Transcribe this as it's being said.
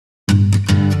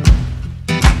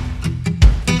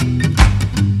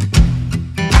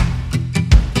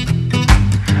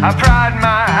I pried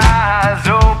my eyes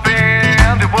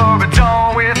open, they were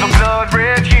adorned with a blood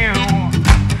red hue.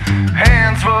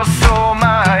 Hands were sore,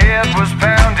 my head was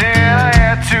pounding, I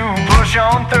had to push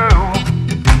on through.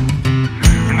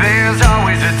 There's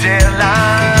always a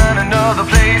deadline, another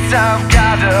place I've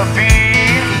gotta be.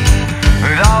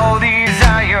 With all these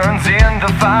irons in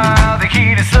the fire, the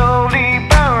heat is slowly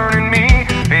burning me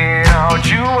in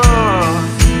arduous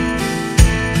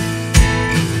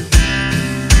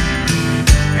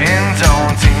and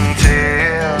daunting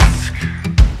task.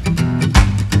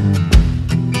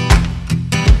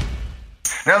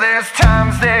 Now there's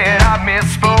times that I've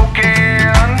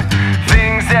misspoken,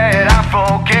 things that I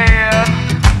forget.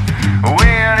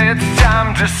 When it's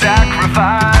time to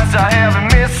sacrifice, I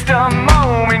haven't missed a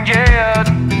moment yet.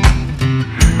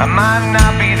 I might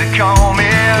not be the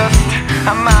calmest,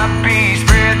 I might be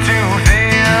spread too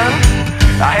thin.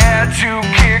 I had to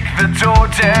kick the door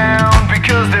down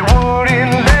because they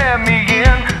wouldn't let me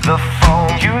in. The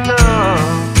phone you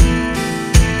love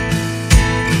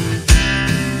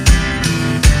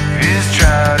is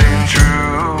tried and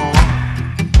true.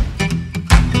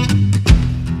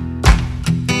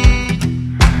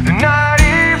 Not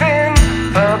even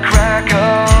a crack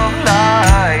of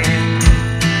light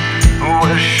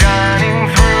was shining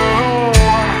through.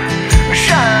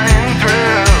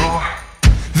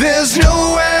 There's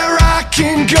nowhere I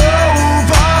can go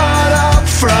but up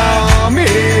from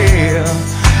here.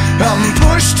 I'm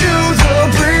pushed to the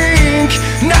brink,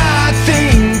 not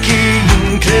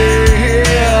thinking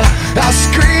clear. I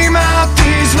scream out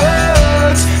these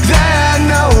words that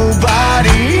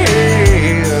nobody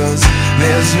hears.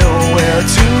 There's nowhere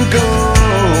to go.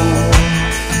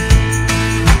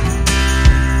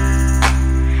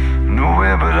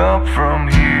 Nowhere but up from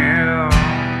here.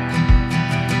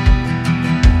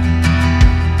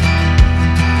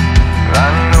 I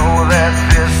know that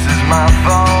this is my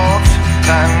fault,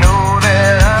 I know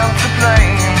that I'm to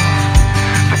blame.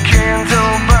 The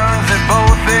candle burns at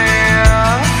both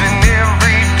ends and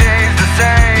every day's the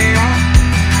same.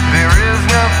 There is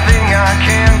nothing I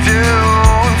can do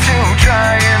to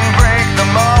try and break the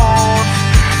mold,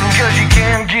 cause you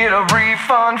can't get a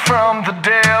refund from the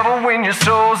devil when your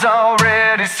soul's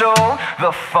already sold.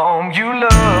 The foam you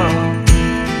love